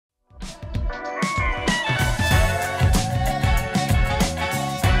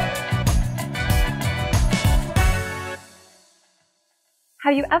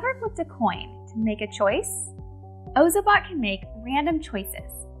Have you ever flipped a coin to make a choice? Ozobot can make random choices,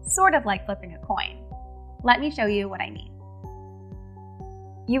 sort of like flipping a coin. Let me show you what I mean.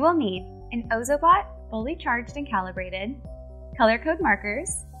 You will need an Ozobot fully charged and calibrated, color code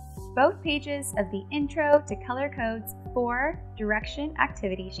markers, both pages of the Intro to Color Codes 4 direction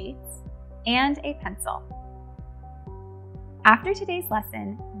activity sheets, and a pencil. After today's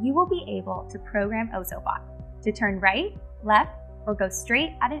lesson, you will be able to program Ozobot to turn right, left, or go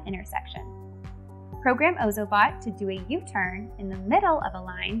straight at an intersection. Program Ozobot to do a U-turn in the middle of a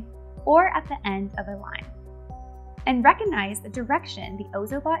line or at the end of a line. And recognize the direction the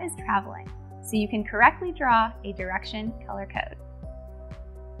Ozobot is traveling so you can correctly draw a direction color code.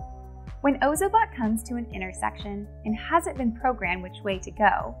 When Ozobot comes to an intersection and hasn't been programmed which way to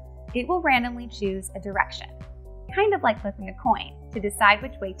go, it will randomly choose a direction, kind of like flipping a coin, to decide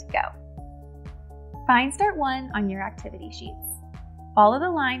which way to go. Find Start 1 on your activity sheets. Follow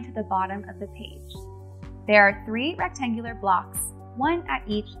the line to the bottom of the page. There are 3 rectangular blocks, one at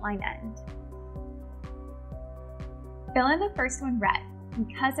each line end. Fill in the first one red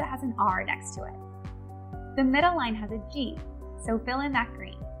because it has an R next to it. The middle line has a G, so fill in that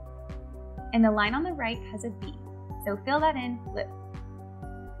green. And the line on the right has a B, so fill that in blue.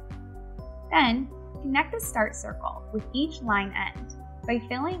 Then, connect the start circle with each line end by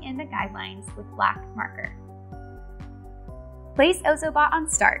filling in the guidelines with black marker. Place Ozobot on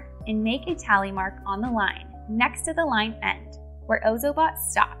start and make a tally mark on the line next to the line end where Ozobot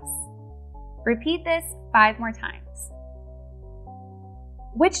stops. Repeat this 5 more times.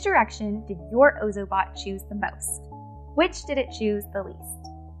 Which direction did your Ozobot choose the most? Which did it choose the least?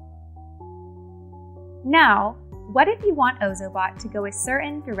 Now, what if you want Ozobot to go a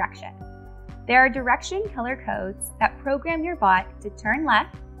certain direction? There are direction color codes that program your bot to turn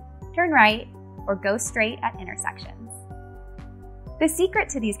left, turn right, or go straight at intersections. The secret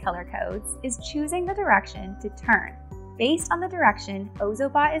to these color codes is choosing the direction to turn based on the direction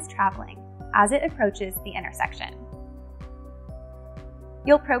Ozobot is traveling as it approaches the intersection.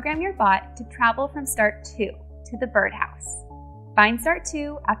 You'll program your bot to travel from Start 2 to the birdhouse. Find Start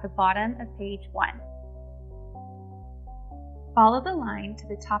 2 at the bottom of page 1. Follow the line to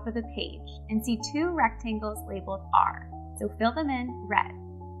the top of the page and see 2 rectangles labeled R, so fill them in red.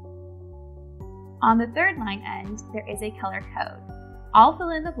 On the third line end, there is a color code. I'll fill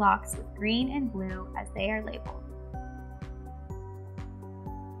in the blocks with green and blue as they are labeled.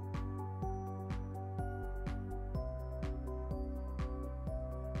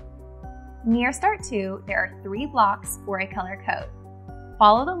 Near Start 2, there are 3 blocks for a color code.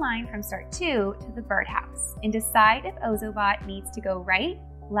 Follow the line from Start 2 to the birdhouse and decide if Ozobot needs to go right,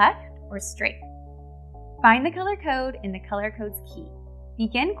 left, or straight. Find the color code in the color codes key.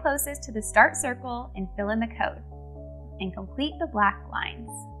 Begin closest to the start circle and fill in the code, and complete the black lines.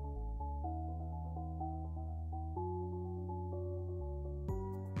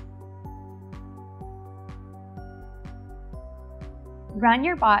 Run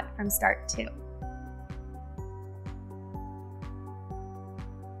your bot from Start 2.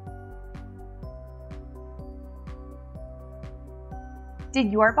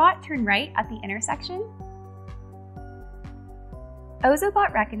 Did your bot turn right at the intersection?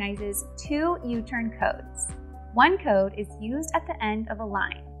 Ozobot recognizes 2 U-turn codes. One code is used at the end of a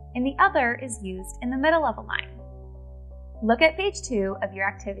line, and the other is used in the middle of a line. Look at page 2 of your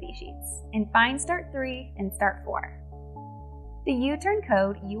activity sheets and find Start 3 and Start 4. The U-turn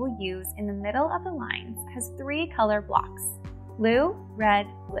code you will use in the middle of the lines has 3 color blocks: blue, red,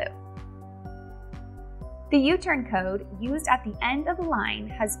 blue. The U-turn code used at the end of the line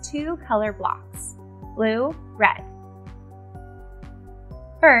has 2 color blocks: blue, red.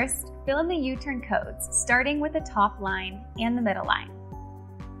 First, fill in the U-turn codes, starting with the top line and the middle line.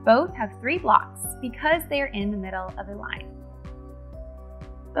 Both have 3 blocks because they are in the middle of a line.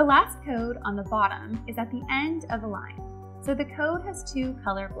 The last code on the bottom is at the end of a line, so the code has 2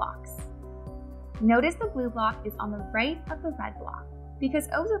 color blocks. Notice the blue block is on the right of the red block because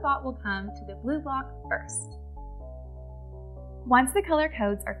Ozobot will come to the blue block first. Once the color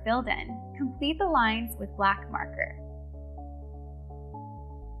codes are filled in, complete the lines with black marker.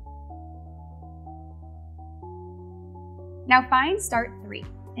 Now find Start 3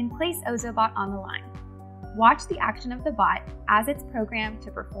 and place Ozobot on the line. Watch the action of the bot as it's programmed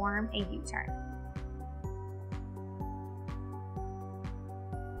to perform a U-turn.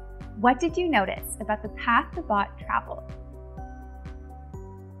 What did you notice about the path the bot traveled?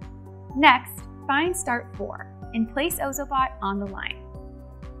 Next, find Start 4 and place Ozobot on the line.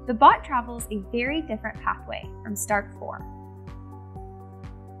 The bot travels a very different pathway from Start 4.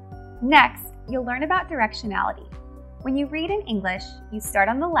 Next, you'll learn about directionality. When you read in English, you start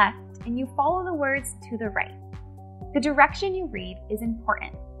on the left and you follow the words to the right. The direction you read is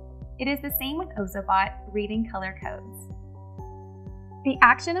important. It is the same with Ozobot reading color codes. The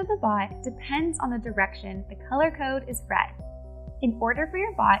action of the bot depends on the direction the color code is read. In order for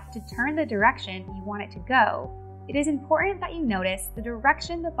your bot to turn the direction you want it to go, it is important that you notice the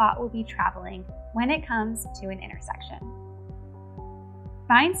direction the bot will be traveling when it comes to an intersection.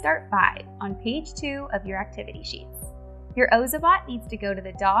 Find Start 5 on page 2 of your activity sheets. Your Ozobot needs to go to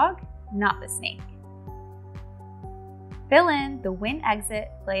the dog, not the snake. Fill in the Win Exit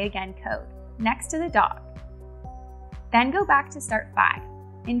Play Again code next to the dog. Then go back to Start 5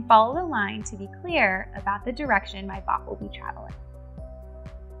 and follow the line to be clear about the direction my bot will be traveling.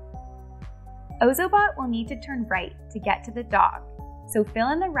 Ozobot will need to turn right to get to the dog, so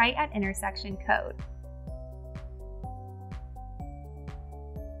fill in the right at intersection code.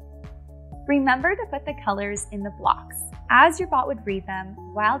 Remember to put the colors in the blocks, as your bot would read them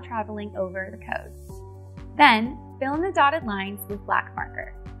while traveling over the codes. Then, fill in the dotted lines with black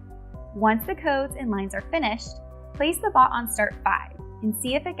marker. Once the codes and lines are finished, place the bot on Start 5 and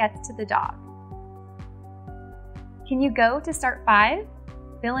see if it gets to the dog. Can you go to Start 5?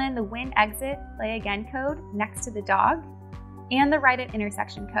 Fill in the Win Exit Play Again code next to the dog and the right at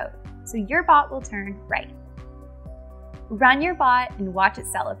intersection code, so your bot will turn right. Run your bot and watch it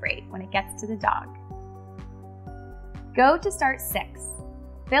celebrate when it gets to the dog. Go to Start 6.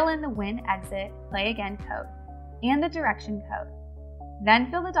 Fill in the Win Exit Play Again code and the direction code. Then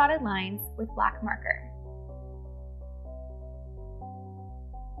fill the dotted lines with black marker.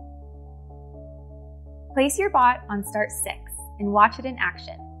 Place your bot on Start 6 and watch it in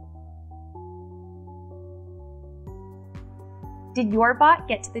action. Did your bot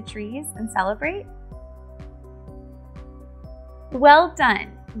get to the trees and celebrate? Well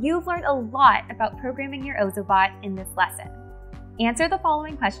done! You've learned a lot about programming your Ozobot in this lesson. Answer the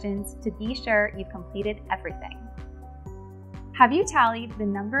following questions to be sure you've completed everything. Have you tallied the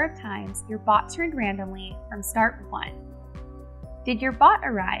number of times your bot turned randomly from Start 1? Did your bot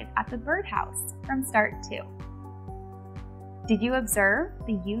arrive at the birdhouse from Start 2? Did you observe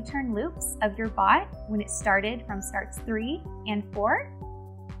the U-turn loops of your bot when it started from Starts 3 and 4?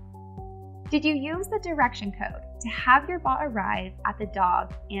 Did you use the direction code to have your bot arrive at the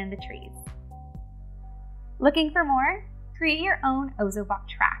dog and the trees? Looking for more? Create your own Ozobot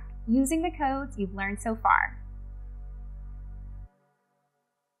track using the codes you've learned so far.